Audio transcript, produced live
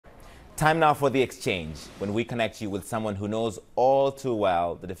Time now for the exchange, when we connect you with someone who knows all too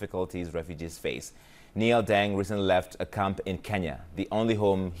well the difficulties refugees face. Nhial Deng recently left a camp in Kenya, the only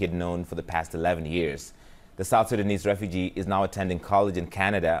home he had known for the past 11 years. The South Sudanese refugee is now attending college in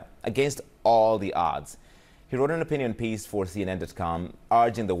Canada against all the odds. He wrote an opinion piece for CNN.com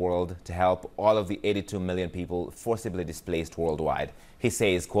urging the world to help all of the 82 million people forcibly displaced worldwide. He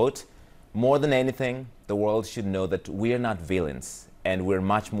says, quote, "More than anything, the world should know that we are not villains and we're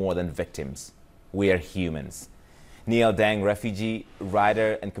much more than victims. We are humans." Nhial Deng, refugee,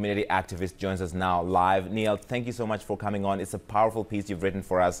 writer, and community activist, joins us now live. Nhial, thank you so much for coming on. It's a powerful piece you've written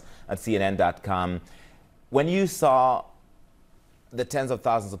for us at CNN.com. When you saw the tens of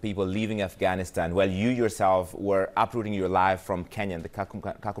thousands of people leaving Afghanistan, while you yourself were uprooting your life from Kenya, the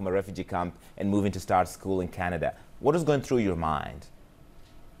Kakuma refugee camp, and moving to start school in Canada, what was going through your mind?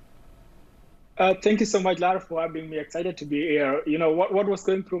 Thank you so much, Lara, for having me. Excited to be here. You know, what was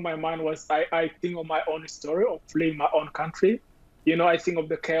going through my mind was I think of my own story of fleeing my own country. You know, I think of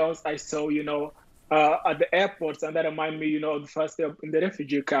the chaos I saw, at the airports, and that remind me, the first day in the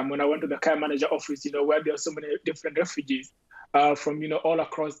refugee camp when I went to the camp manager office, where there are so many different refugees from, all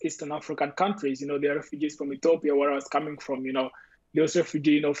across Eastern African countries. There are refugees from Ethiopia, where I was coming from, there was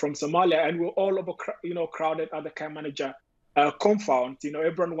refugees, from Somalia, and we're all over, crowded at the camp manager compound.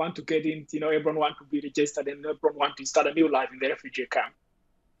 Everyone want to get in, everyone want to be registered, and everyone want to start a new life in the refugee camp.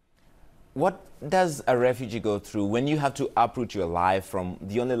 What does a refugee go through when you have to uproot your life from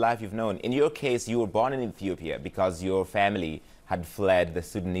the only life you've known? In your case, you were born in Ethiopia because your family had fled the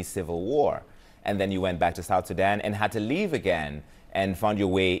Sudanese civil war, and then you went back to South Sudan and had to leave again and found your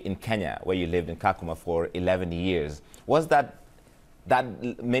way in Kenya, where you lived in Kakuma for 11 years. Was that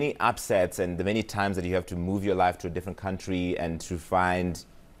many upsets and the many times that you have to move your life to a different country and to find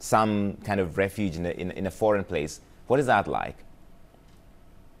some kind of refuge in a foreign place? What is that like?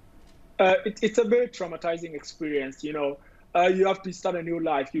 It's a very traumatizing experience. You have to start a new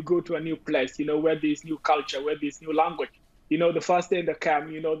life. You go to a new place, where there's new culture, where there's new language. The first day in the camp,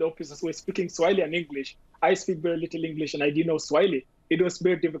 the officers were speaking Swahili and English. I speak very little English and I didn't know Swahili. It was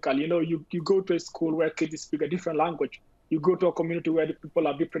very difficult. You go to a school where kids speak a different language. You go to a community where the people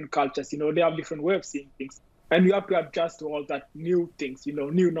have different cultures, they have different way of seeing things. And you have to adjust to all that new things,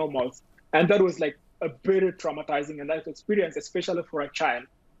 new normals. And that was like a very traumatizing and life experience, especially for a child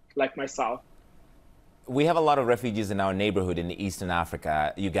like myself. We have a lot of refugees in our neighborhood in Eastern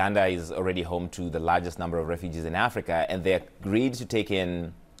Africa. Uganda is already home to the largest number of refugees in Africa, and they agreed to take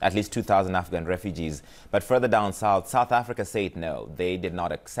in at least 2,000 Afghan refugees. But further down south, South Africa said no, they did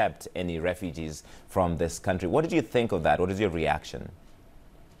not accept any refugees from this country. What did you think of that? What is your reaction?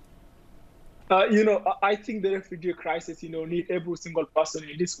 I think the refugee crisis, need every single person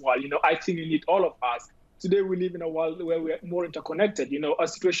in this world. I think you need all of us. Today, we live in a world where we are more interconnected. A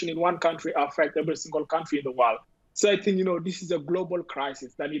situation in one country affects every single country in the world. So I think, this is a global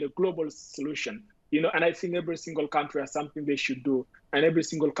crisis that needs a global solution. And I think every single country has something they should do. And every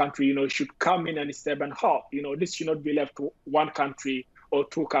single country, should come in and step and help. This should not be left to one country or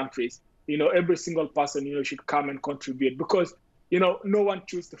two countries. Every single person, should come and contribute because, no one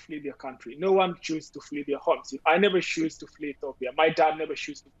chooses to flee their country. No one chooses to flee their homes. I never choose to flee Ethiopia. My dad never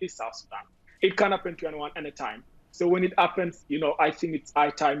chose to flee South Sudan. It can happen to anyone anytime. So when it happens, I think it's high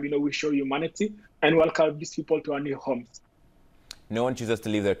time, we show humanity and welcome these people to our new homes. No one chooses to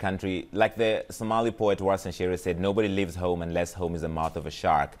leave their country. Like the Somali poet Warsan Shire said, nobody leaves home unless home is the mouth of a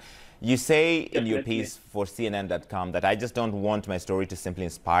shark. You say in your piece for CNN.com that I just don't want my story to simply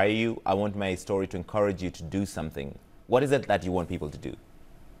inspire you. I want my story to encourage you to do something. What is it that you want people to do?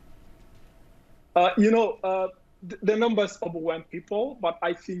 The numbers overwhelm people, but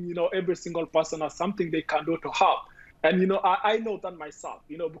I think, every single person has something they can do to help. And, I know that myself,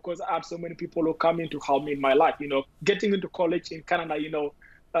 because I have so many people who come in to help me in my life. Getting into college in Canada,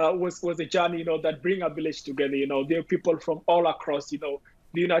 was a journey, that bring a village together. There are people from all across, the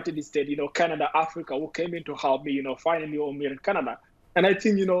United States, Canada, Africa, who came in to help me, find a new home here in Canada. And I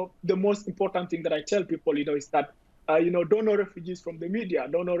think, the most important thing that I tell people, is that, don't know refugees from the media,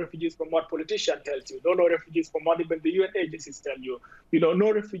 don't know refugees from what politician tells you, don't know refugees from what even the UN agencies tell you.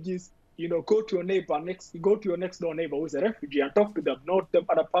 No refugees. Go to your next door neighbor who's a refugee and talk to them, know them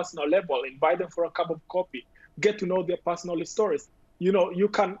at a personal level, invite them for a cup of coffee, get to know their personal stories. You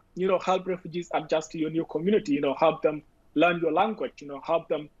can, help refugees adjust to your new community, help them learn your language, help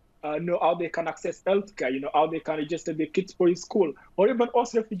them know how they can access healthcare, how they can register their kids for your school, or even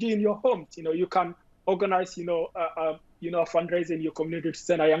host refugees in your homes. You can organize, a fundraiser in your community to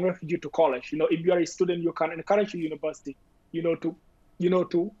send a young refugee to college. If you are a student, you can encourage your university, to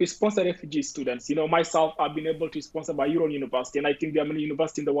to sponsor refugee students. Myself, I've been able to sponsor by your own university, and I think there are many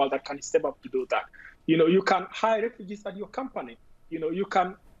universities in the world that can step up to do that. You can hire refugees at your company. You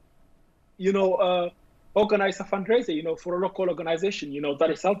can, organize a fundraiser, for a local organization, that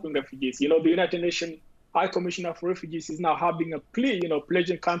is helping refugees. The United Nations High Commissioner for Refugees is now having a plea,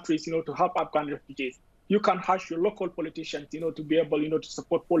 pledging countries, to help Afghan refugees. You can hush your local politicians, to be able, to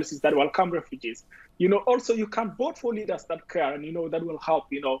support policies that welcome refugees. Also you can vote for leaders that care and, that will help,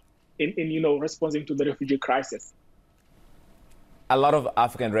 in responding to the refugee crisis. A lot of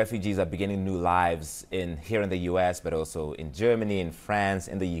African refugees are beginning new lives here in the US, but also in Germany, in France,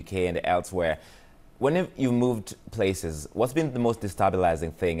 in the UK, and elsewhere. When you moved places, what's been the most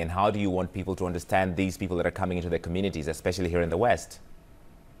destabilizing thing, and how do you want people to understand these people that are coming into their communities, especially here in the West?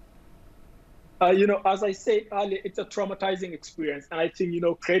 As I said earlier, it's a traumatizing experience. And I think,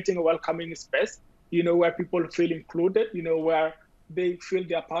 creating a welcoming space, where people feel included, where they feel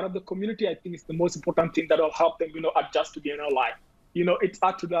they're part of the community, I think is the most important thing that will help them, adjust to their inner life. It's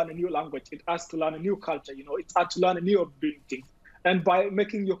hard to learn a new language. It's hard to learn a new culture. It's hard to learn a new way of doing things. And by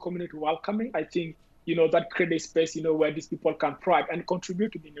making your community welcoming, I think, that creates a space, where these people can thrive and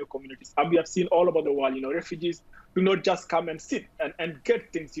contribute to the new communities. And we have seen all over the world, refugees do not just come and sit and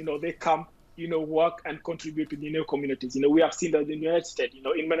get things, they come, work and contribute to the new communities. We have seen that in the United States,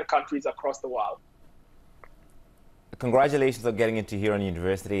 in many countries across the world. Congratulations on getting into Huron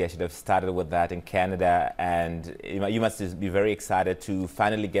University. I should have started with that in Canada. And you must be very excited to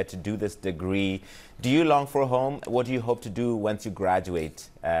finally get to do this degree. Do you long for home? What do you hope to do once you graduate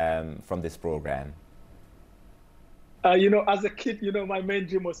from this program? As a kid, my main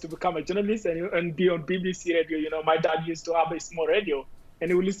dream was to become a journalist and be on BBC radio. My dad used to have a small radio, and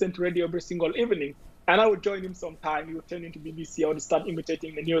he would listen to radio every single evening. And I would join him sometime. He would turn into BBC. I would start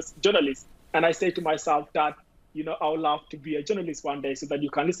imitating the news journalists. And I say to myself, Dad, I would love to be a journalist one day so that you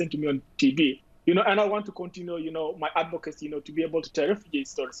can listen to me on TV. And I want to continue, my advocacy, to be able to tell refugee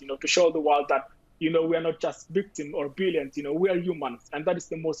stories, to show the world that, we are not just victims or billions, we are humans. And that is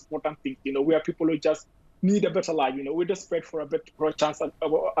the most important thing. We are people who just need a better life. We're desperate for a chance at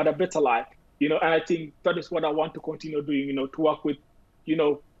a better life. And I think that is what I want to continue doing, to work with,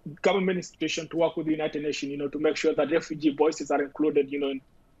 government institutions, to work with the United Nations, to make sure that refugee voices are included, in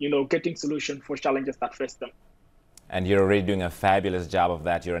getting solutions for challenges that face them. And you're already doing a fabulous job of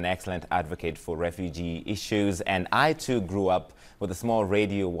that. You're an excellent advocate for refugee issues. And I, too, grew up with a small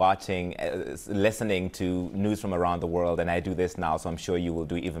radio watching, listening to news from around the world. And I do this now, so I'm sure you will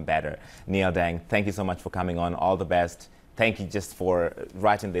do even better. Nhial Deng, thank you so much for coming on. All the best. Thank you just for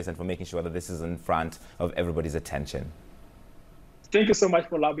writing this and for making sure that this is in front of everybody's attention. Thank you so much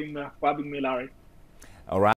for having me, Larry. All right.